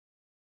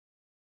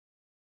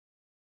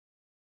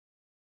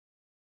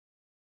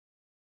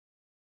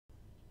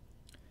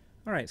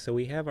All right, so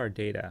we have our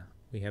data.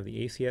 We have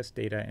the ACS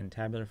data in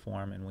tabular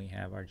form, and we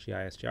have our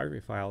GIS geography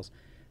files.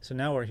 So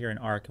now we're here in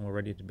Arc, and we're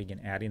ready to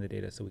begin adding the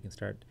data so we can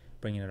start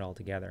bringing it all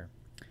together.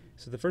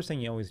 So the first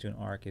thing you always do in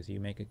Arc is you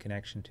make a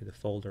connection to the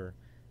folder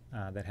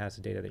that has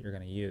the data that you're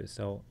going to use.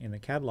 So in the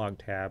Catalog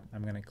tab,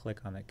 I'm going to click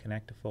on the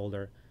Connect to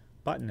Folder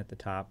button at the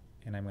top,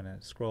 and I'm going to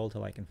scroll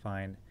till I can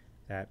find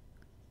that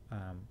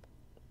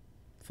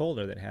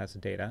folder that has the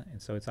data.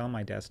 And so it's on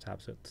my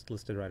desktop, so it's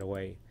listed right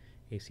away,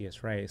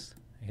 ACS Race.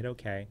 I hit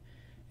OK.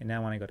 And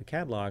now when I go to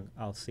Catalog,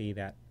 I'll see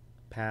that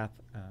path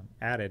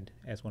added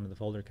as one of the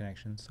folder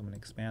connections. So I'm going to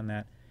expand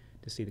that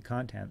to see the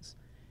contents.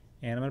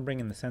 And I'm going to bring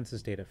in the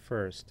census data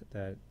first,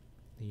 the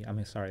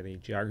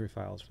geography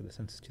files for the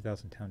Census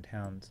 2010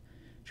 towns.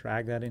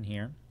 Drag that in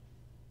here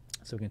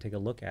so we can take a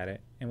look at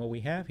it. And what we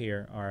have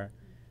here are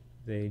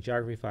the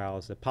geography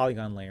files, the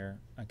polygon layer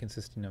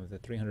consisting of the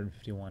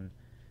 351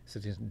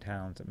 cities and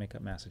towns that make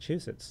up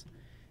Massachusetts.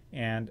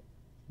 And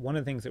one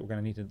of the things that we're going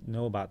to need to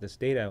know about this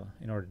data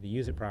in order to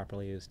use it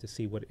properly is to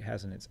see what it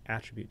has in its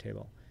attribute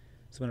table.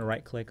 So I'm going to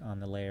right click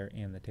on the layer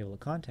in the table of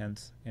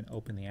contents and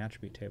open the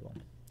attribute table.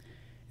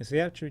 And so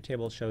the attribute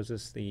table shows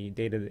us the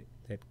data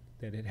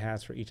that it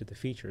has for each of the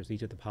features,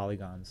 each of the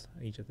polygons,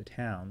 each of the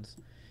towns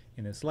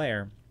in this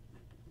layer.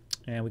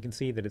 And we can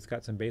see that it's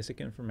got some basic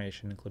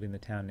information, including the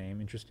town name,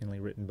 interestingly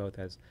written both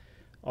as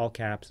all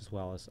caps as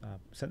well as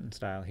sentence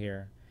style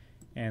here,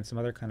 and some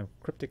other kind of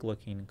cryptic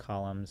looking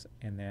columns,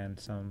 and then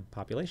some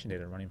population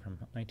data running from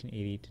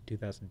 1980 to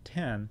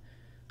 2010,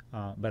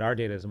 but our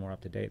data is more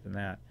up to date than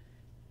that.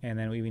 And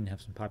then we even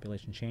have some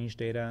population change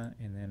data,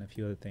 and then a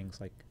few other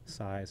things like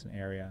size and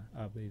area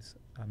of these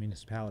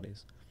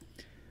municipalities.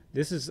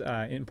 This is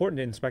important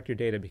to inspect your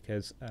data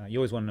because you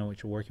always want to know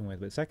what you're working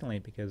with, but secondly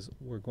because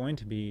we're going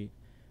to be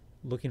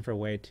looking for a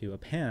way to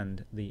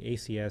append the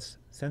ACS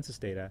census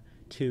data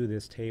to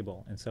this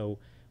table. And so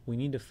we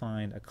need to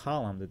find a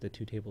column that the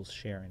two tables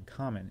share in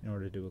common in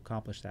order to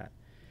accomplish that.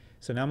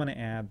 So now I'm going to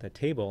add the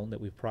table that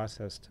we've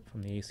processed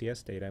from the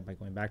ACS data by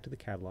going back to the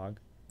catalog.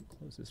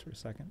 Close this for a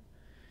second.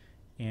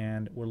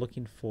 And we're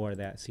looking for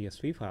that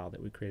CSV file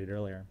that we created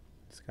earlier.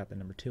 It's got the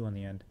number 2 on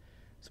the end.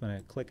 So I'm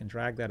going to click and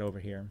drag that over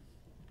here.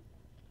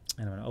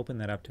 And I'm going to open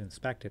that up to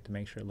inspect it to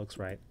make sure it looks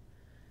right.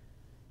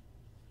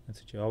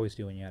 That's what you always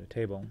do when you add a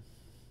table.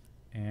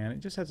 And it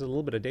just has a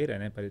little bit of data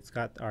in it, but it's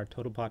got our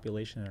total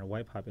population and our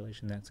white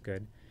population. That's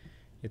good.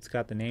 It's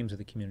got the names of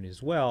the communities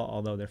as well,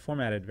 although they're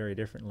formatted very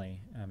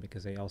differently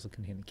because they also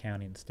contain the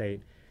county and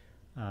state.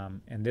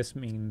 And this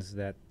means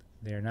that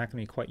they're not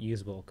going to be quite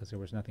usable because there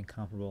was nothing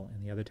comparable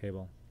in the other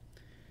table.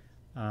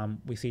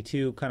 We see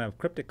two kind of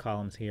cryptic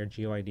columns here,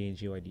 GeoID and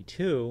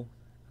GeoID2.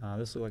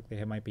 This looks like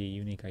they might be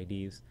unique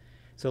IDs.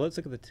 So let's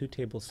look at the two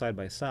tables side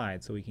by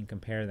side so we can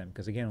compare them,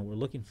 because again what we're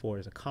looking for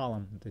is a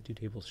column that the two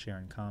tables share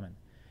in common.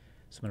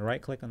 So I'm going to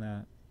right click on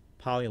the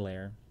poly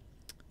layer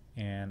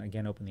and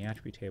again open the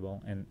attribute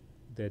table, and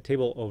the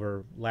table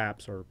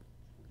overlaps or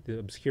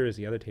obscures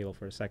the other table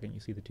for a second. You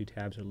see the two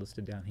tabs are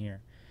listed down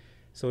here.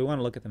 So we want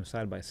to look at them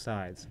side by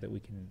side so that we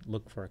can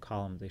look for a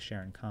column they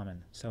share in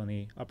common. So in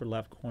the upper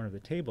left corner of the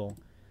table,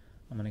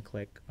 I'm going to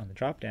click on the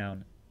drop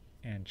down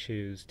and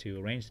choose to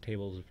arrange the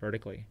tables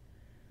vertically.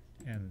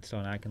 And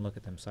so now I can look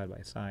at them side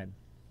by side.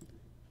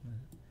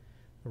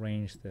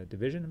 Arrange the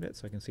division a bit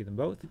so I can see them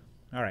both.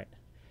 All right.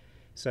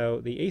 So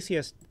the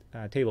ACS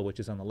table, which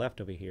is on the left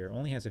over here,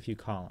 only has a few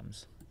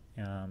columns.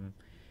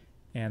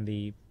 And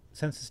the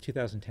Census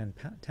 2010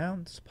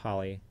 towns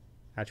poly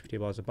attribute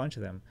table has a bunch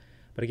of them.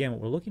 But again,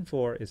 what we're looking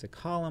for is a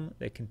column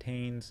that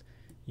contains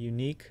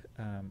unique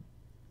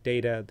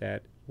data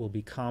that will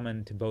be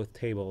common to both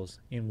tables,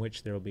 in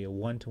which there will be a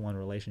one-to-one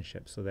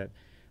relationship, so that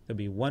there'll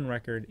be one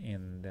record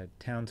in the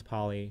towns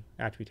poly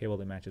attribute table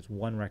that matches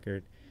one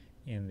record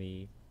in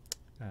the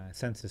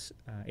census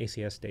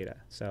ACS data.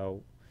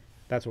 So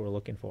that's what we're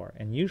looking for.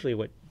 And usually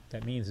what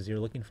that means is you're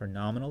looking for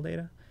nominal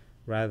data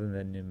rather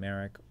than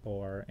numeric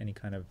or any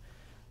kind of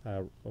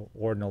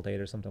ordinal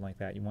data or something like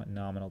that. You want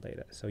nominal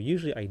data. So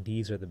usually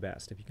IDs are the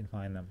best if you can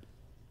find them.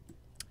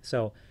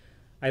 So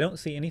I don't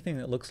see anything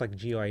that looks like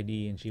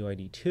GeoID and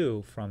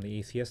GeoID2 from the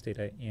ACS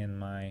data in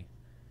my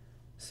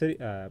city,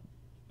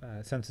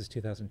 Census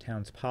 2000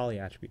 towns poly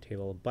attribute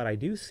table, but I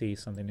do see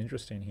something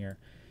interesting here.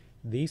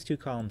 These two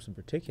columns in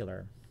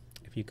particular,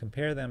 if you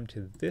compare them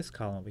to this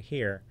column over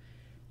here,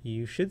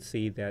 you should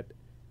see that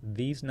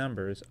these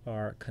numbers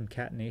are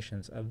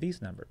concatenations of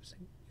these numbers.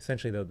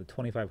 Essentially, though, the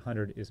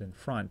 2500 is in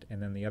front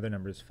and then the other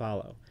numbers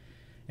follow.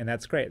 And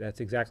that's great. That's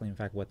exactly, in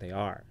fact, what they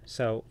are.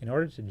 So in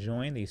order to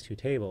join these two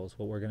tables,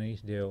 what we're going to need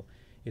to do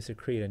is to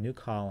create a new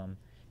column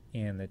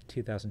in the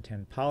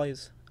 2010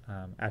 polys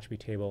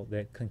attribute table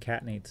that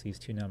concatenates these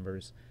two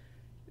numbers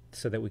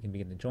so that we can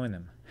begin to join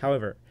them.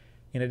 However,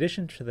 in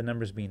addition to the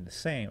numbers being the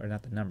same, or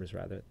not the numbers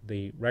rather,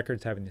 the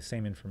records having the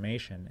same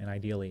information, and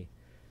ideally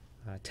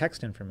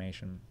text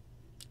information,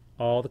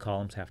 all the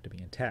columns have to be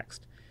in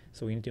text.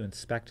 So we need to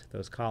inspect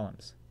those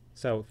columns.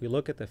 So if we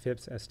look at the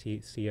FIPS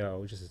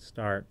STCO, which is a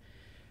start,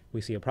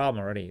 we see a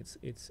problem already.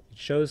 It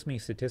shows me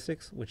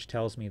statistics, which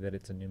tells me that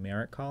it's a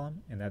numeric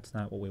column, and that's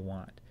not what we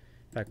want.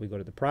 In fact, we go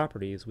to the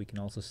properties, we can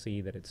also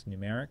see that it's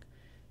numeric,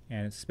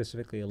 and it's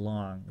specifically a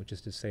long, which is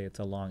to say it's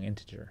a long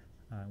integer,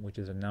 which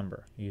is a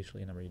number,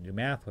 usually a number you do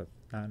math with,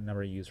 not a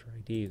number you use for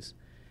IDs.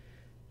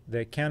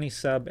 The county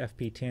sub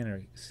FP10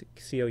 or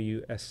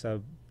COUS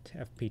sub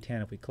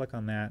FP10, if we click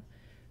on that,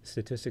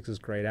 statistics is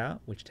grayed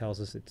out, which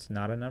tells us it's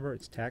not a number,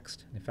 it's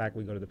text. In fact,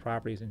 we go to the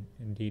properties, and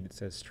indeed it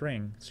says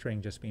string,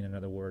 string just being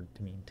another word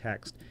to mean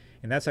text.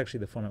 And that's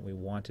actually the format we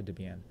want it to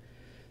be in.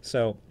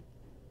 So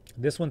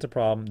this one's a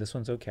problem, this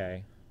one's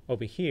okay.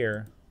 Over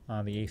here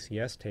on the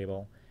ACS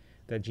table,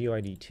 that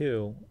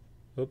GOID2,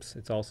 oops,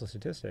 it's also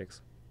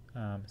statistics.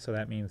 So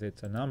that means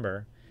it's a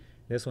number.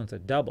 This one's a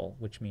double,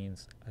 which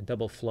means a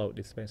double float.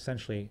 It's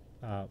essentially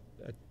a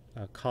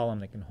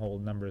column that can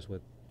hold numbers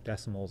with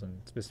decimals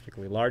and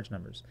specifically large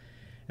numbers.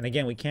 And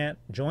again, we can't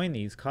join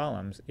these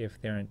columns if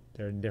they're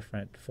in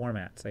different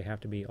formats. They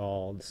have to be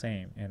all the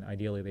same, and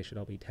ideally they should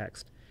all be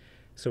text.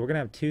 So we're going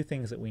to have two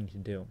things that we need to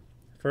do.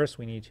 First,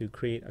 we need to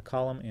create a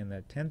column in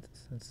the 10th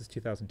Census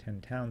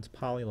 2010 Towns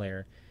poly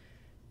layer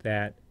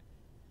that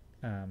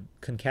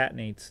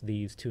concatenates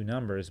these two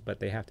numbers, but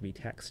they have to be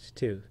text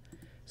too.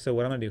 So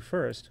what I'm going to do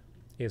first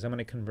is I'm going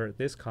to convert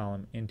this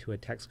column into a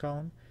text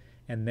column,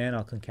 and then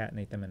I'll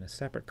concatenate them in a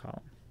separate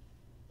column.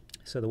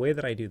 So the way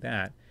that I do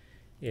that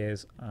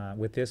is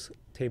with this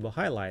table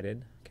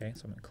highlighted, okay,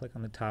 so I'm going to click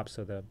on the top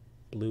so the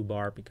blue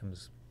bar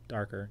becomes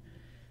darker.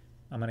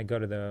 I'm going to go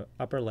to the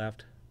upper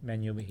left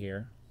menu over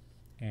here,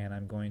 and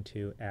I'm going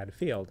to add a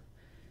field.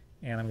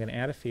 And I'm going to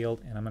add a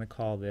field, and I'm going to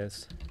call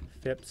this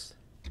FIPS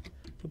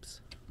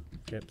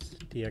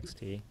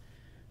txt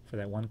for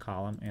that one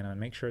column, and I'm going to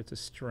make sure it's a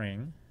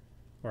string,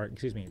 or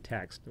excuse me, a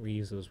text. We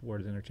use those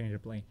words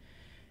interchangeably.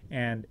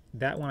 And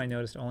that one I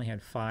noticed only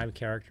had 5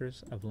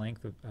 characters of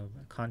length of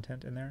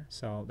content in there,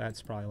 so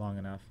that's probably long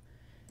enough.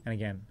 And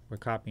again, we're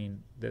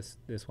copying this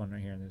one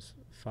right here, and there's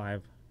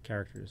 5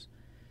 characters.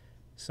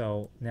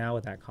 So now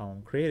with that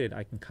column created,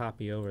 I can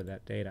copy over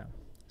that data.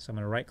 So I'm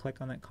going to right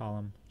click on that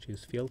column,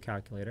 choose Field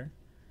Calculator.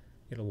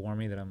 It'll warn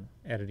me that I'm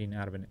editing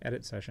out of an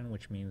edit session,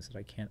 which means that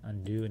I can't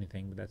undo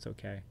anything, but that's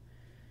okay.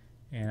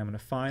 And I'm going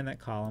to find that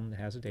column that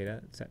has the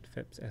data. It's at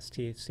FIPS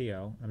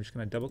STCO. I'm just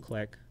going to double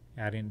click,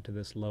 add into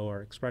this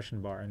lower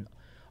expression bar. And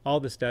all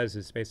this does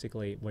is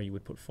basically where you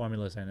would put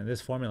formulas in. And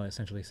this formula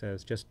essentially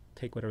says just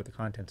take whatever the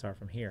contents are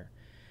from here.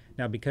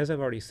 Now, because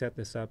I've already set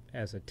this up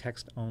as a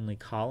text-only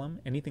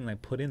column, anything I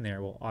put in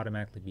there will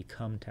automatically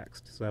become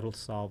text. So that'll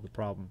solve the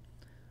problem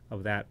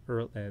of that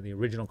the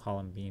original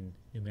column being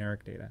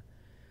numeric data.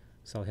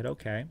 So I'll hit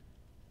OK. And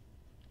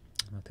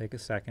I'll take a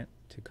second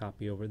to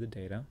copy over the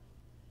data.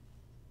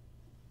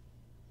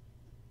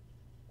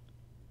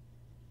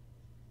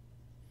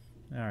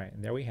 Alright,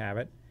 and there we have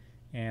it.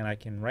 And I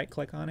can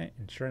right-click on it,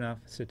 and sure enough,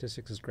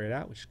 statistics is grayed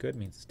out, which is good,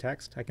 means it's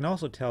text. I can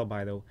also tell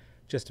by the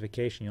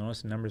justification, you'll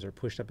notice the numbers are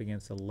pushed up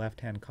against the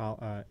left-hand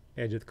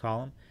edge of the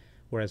column,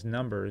 whereas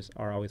numbers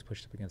are always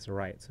pushed up against the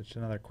right. So it's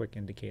another quick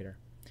indicator.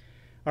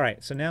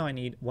 Alright, so now I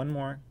need one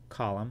more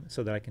column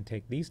so that I can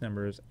take these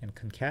numbers and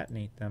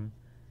concatenate them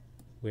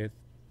with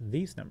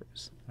these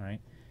numbers. Alright,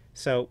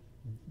 so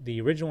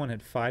the original one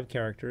had 5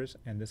 characters,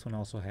 and this one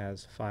also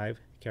has 5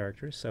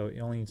 characters, so it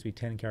only needs to be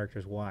 10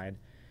 characters wide.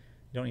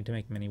 You don't need to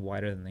make them any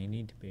wider than they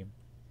need to be.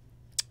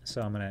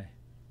 So I'm going to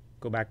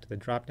go back to the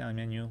drop-down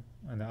menu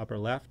on the upper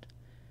left,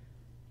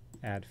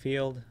 add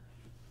field,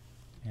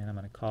 and I'm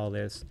going to call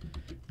this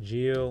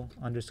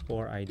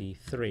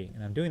geo_ID3.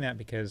 And I'm doing that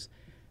because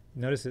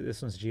notice that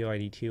this one's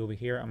GeoID2 over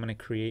here. I'm going to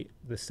create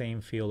the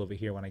same field over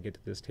here when I get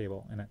to this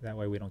table, and that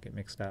way we don't get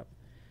mixed up.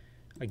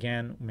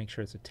 Again, make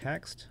sure it's a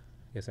text,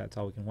 because that's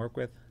all we can work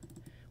with.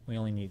 We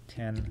only need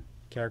 10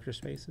 character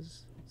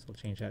spaces, so we'll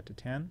change that to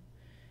 10, and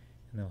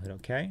then we'll hit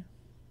OK.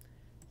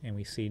 And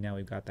we see now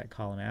we've got that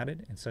column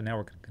added, and so now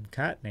we're going to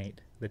concatenate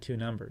the two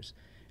numbers,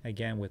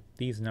 again with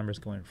these numbers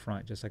going in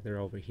front, just like they're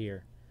over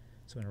here.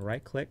 So I'm going to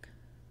right-click,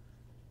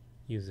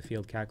 use the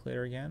field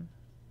calculator again,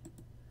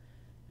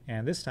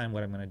 and this time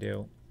what I'm going to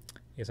do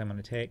is I'm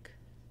going to take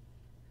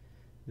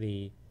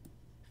the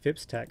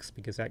FIPS text,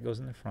 because that goes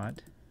in the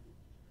front,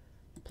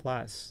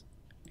 plus,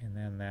 and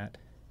then that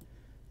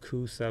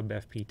Q sub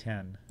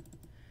FP10.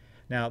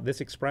 Now this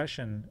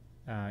expression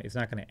is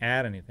not going to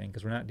add anything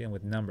because we're not dealing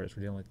with numbers,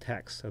 we're dealing with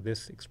text. So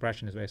this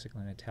expression is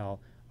basically going to tell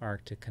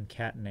Arc to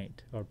concatenate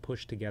or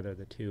push together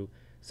the two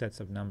sets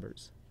of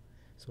numbers.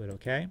 So hit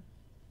OK,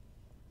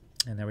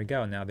 and there we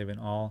go. Now they've been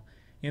all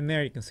in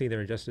there. You can see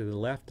they're adjusted to the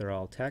left, they're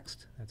all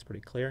text. That's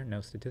pretty clear,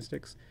 no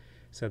statistics.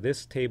 So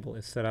this table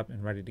is set up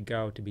and ready to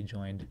go to be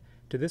joined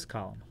to this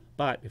column.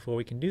 But before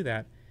we can do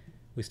that,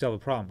 we still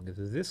have a problem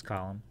because this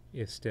column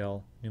is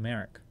still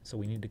numeric. So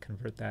we need to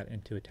convert that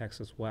into a text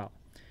as well.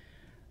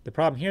 The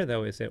problem here,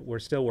 though, is that we're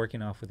still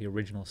working off of the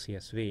original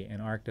CSV,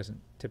 and Arc doesn't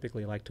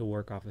typically like to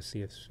work off of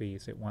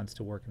CSVs. It wants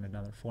to work in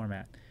another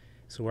format.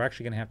 So we're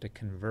actually going to have to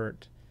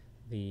convert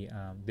the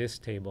this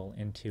table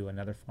into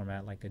another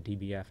format like a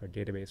DBF or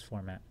database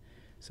format.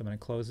 So I'm going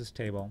to close this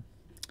table,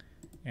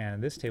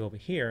 and this table over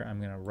here, I'm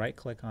going to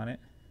right-click on it,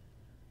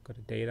 go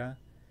to Data,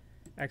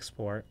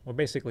 Export. We're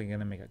basically going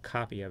to make a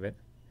copy of it.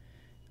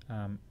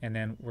 And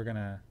then I'm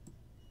gonna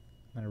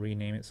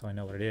rename it so I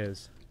know what it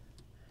is.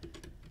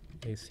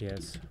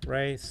 ACS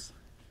race.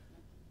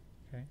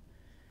 Okay.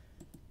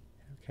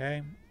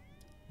 Okay.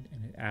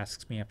 And it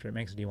asks me after it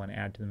makes it, do you want to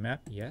add to the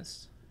map?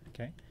 Yes.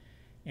 Okay.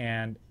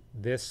 And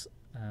this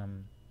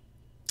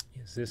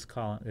is this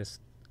column, this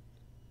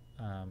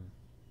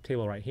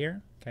table right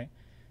here. Okay.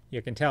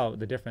 You can tell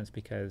the difference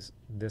because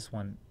this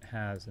one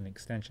has an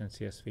extension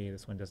CSV,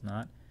 this one does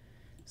not.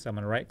 So I'm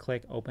going to right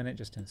click, open it,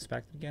 just to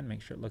inspect it again,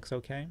 make sure it looks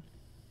okay.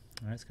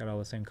 All right, it's got all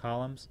the same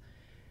columns.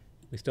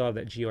 We still have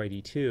that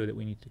GeoID2 that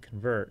we need to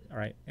convert. All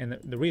right, and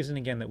the reason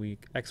again that we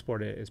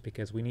export it is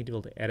because we need to be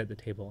able to edit the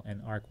table,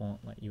 and Arc won't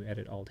let you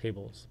edit all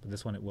tables, but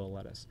this one it will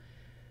let us.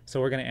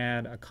 So we're going to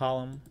add a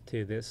column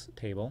to this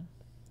table,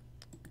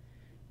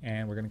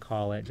 and we're going to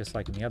call it, just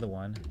like in the other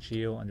one,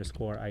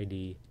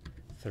 geo_ID3,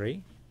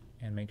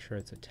 and make sure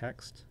it's a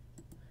text.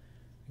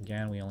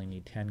 Again, we only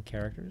need 10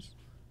 characters.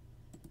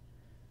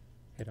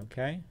 Hit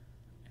OK,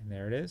 and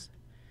there it is.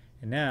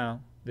 And now,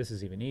 this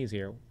is even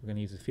easier. We're going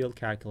to use the field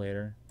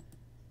calculator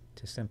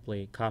to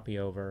simply copy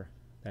over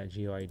that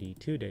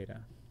GeoID2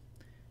 data.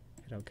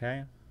 Hit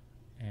OK,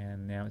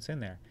 and now it's in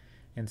there.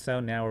 And so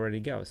now we're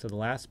ready to go. So the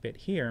last bit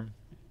here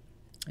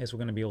is we're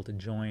going to be able to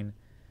join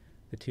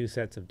the two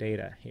sets of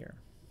data here.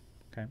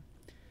 Okay,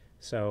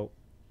 so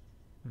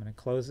I'm going to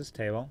close this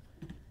table,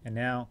 and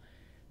now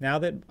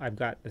that I've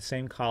got the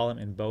same column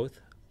in both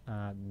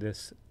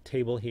this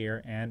table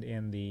here and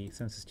in the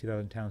Census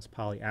 2000 Towns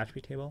Poly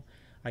attribute table,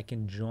 I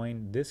can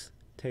join this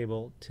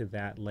table to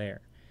that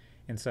layer.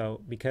 And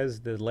so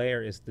because the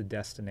layer is the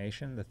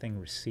destination, the thing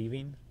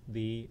receiving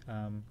the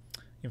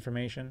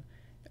information,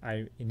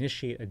 I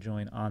initiate a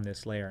join on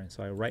this layer. And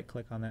so I right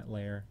click on that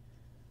layer,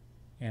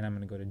 and I'm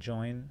going to go to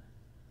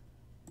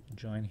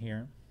join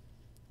here,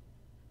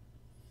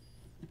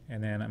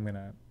 and then I'm going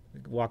to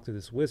walk through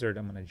this wizard.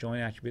 I'm going to join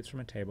attributes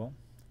from a table.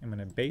 I'm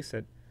going to base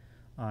it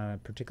on a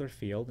particular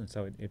field, and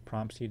so it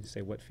prompts you to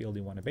say what field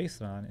you want to base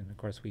it on, and of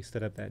course we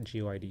set up that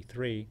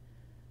GeoID3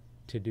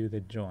 to do the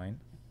join.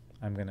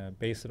 I'm going to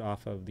base it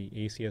off of the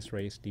ACS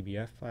race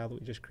DBF file that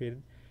we just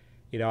created.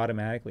 It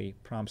automatically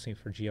prompts me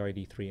for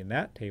GeoID3 in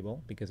that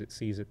table because it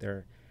sees that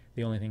they're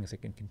the only things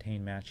that can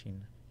contain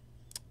matching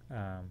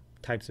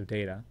types of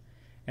data.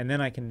 And then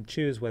I can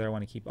choose whether I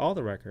want to keep all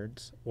the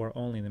records or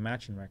only the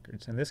matching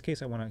records. In this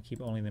case, I want to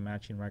keep only the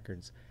matching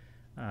records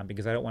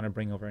because I don't want to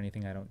bring over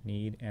anything I don't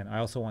need, and I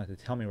also want it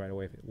to tell me right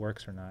away if it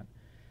works or not.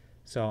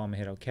 So I'm going to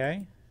hit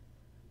OK,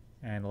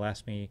 and it'll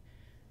ask me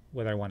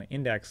whether I want to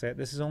index it.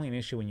 This is only an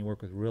issue when you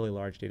work with really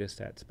large data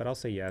sets, but I'll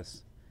say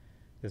yes.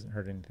 It doesn't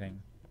hurt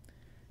anything.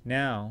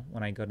 Now,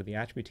 when I go to the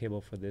attribute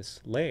table for this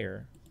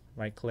layer,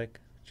 right click,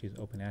 choose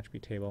Open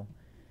Attribute Table,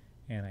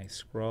 and I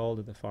scroll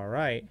to the far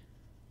right,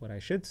 what I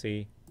should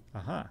see,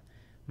 aha,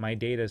 my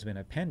data has been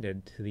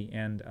appended to the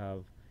end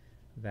of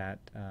that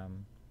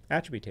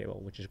attribute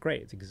table, which is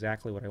great. It's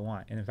exactly what I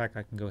want. And in fact,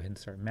 I can go ahead and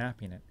start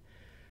mapping it.